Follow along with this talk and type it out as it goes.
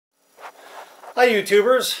Hi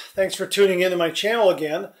YouTubers, thanks for tuning into my channel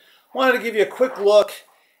again. Wanted to give you a quick look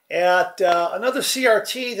at another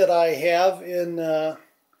CRT that I have in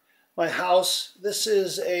my house. This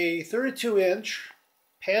is a 32-inch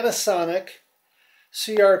Panasonic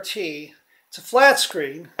CRT. It's a flat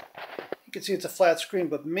screen. You can see it's a flat screen,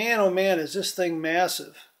 but man oh man is this thing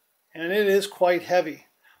massive. And it is quite heavy.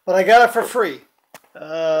 But I got it for free.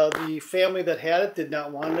 The family that had it did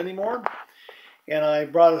not want it anymore. And I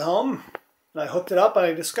brought it home. And I hooked it up and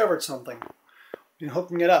I discovered something in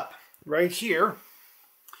hooking it up. Right here,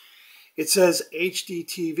 it says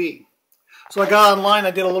HDTV. So I got online,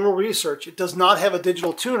 I did a little research. It does not have a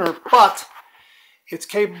digital tuner, but it's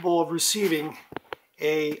capable of receiving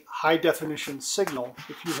a high definition signal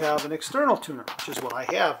if you have an external tuner, which is what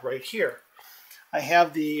I have right here. I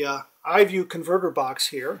have the iView converter box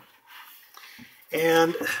here.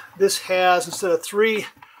 And this has, instead of 3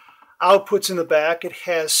 outputs in the back, it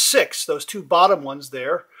has 6. Those 2 bottom ones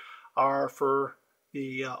there are for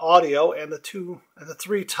the audio, and the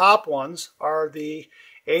 3 top ones are the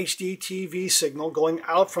HDTV signal going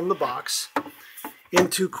out from the box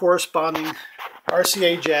into corresponding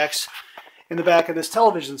RCA jacks in the back of this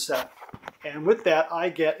television set. And with that, I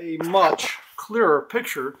get a much clearer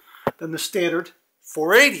picture than the standard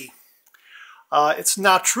 480. It's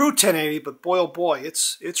not true 1080, but boy oh boy,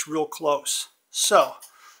 it's real close. So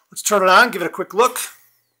let's turn it on, give it a quick look.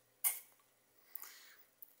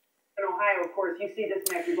 In Ohio, of course, you see this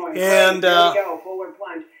map, you're going, and there we go, forward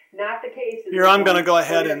plunge. Not the case. Here I'm going to go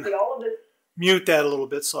ahead and mute that a little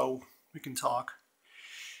bit so we can talk.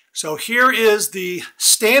 So here is the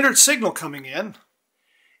standard signal coming in.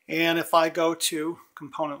 And if I go to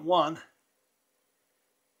component 1,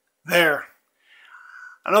 there.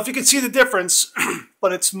 I don't know if you can see the difference,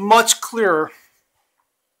 but it's much clearer.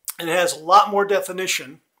 And it has a lot more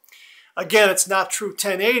definition. Again, it's not true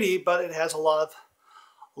 1080, but it has a lot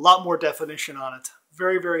more definition on it.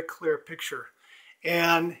 Very, very clear picture.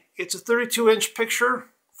 And it's a 32-inch picture,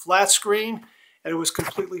 flat screen, and it was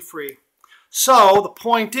completely free. So the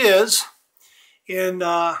point is, in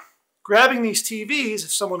grabbing these TVs,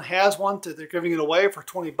 if someone has one, they're giving it away for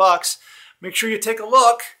 20 bucks, make sure you take a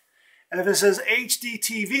look. And if it says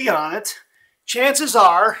HDTV on it, chances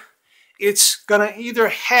are it's going to either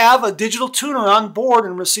have a digital tuner on board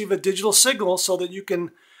and receive a digital signal so that you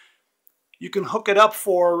can hook it up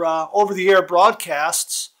for over-the-air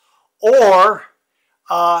broadcasts, or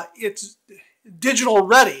it's digital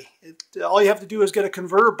ready. All you have to do is get a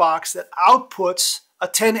converter box that outputs a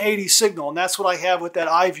 1080 signal, and that's what I have with that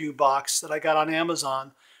iView box that I got on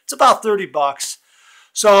Amazon. It's about 30 bucks.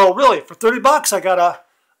 So really, for 30 bucks, I got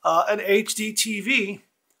an HD TV,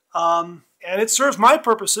 and it serves my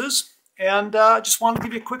purposes. And I just wanted to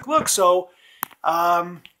give you a quick look. So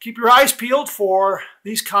keep your eyes peeled for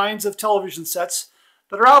these kinds of television sets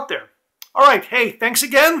that are out there. All right. Hey, thanks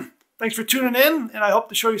again. Thanks for tuning in. And I hope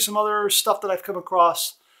to show you some other stuff that I've come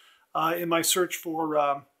across in my search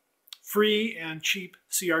for free and cheap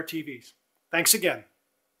CRTVs. Thanks again.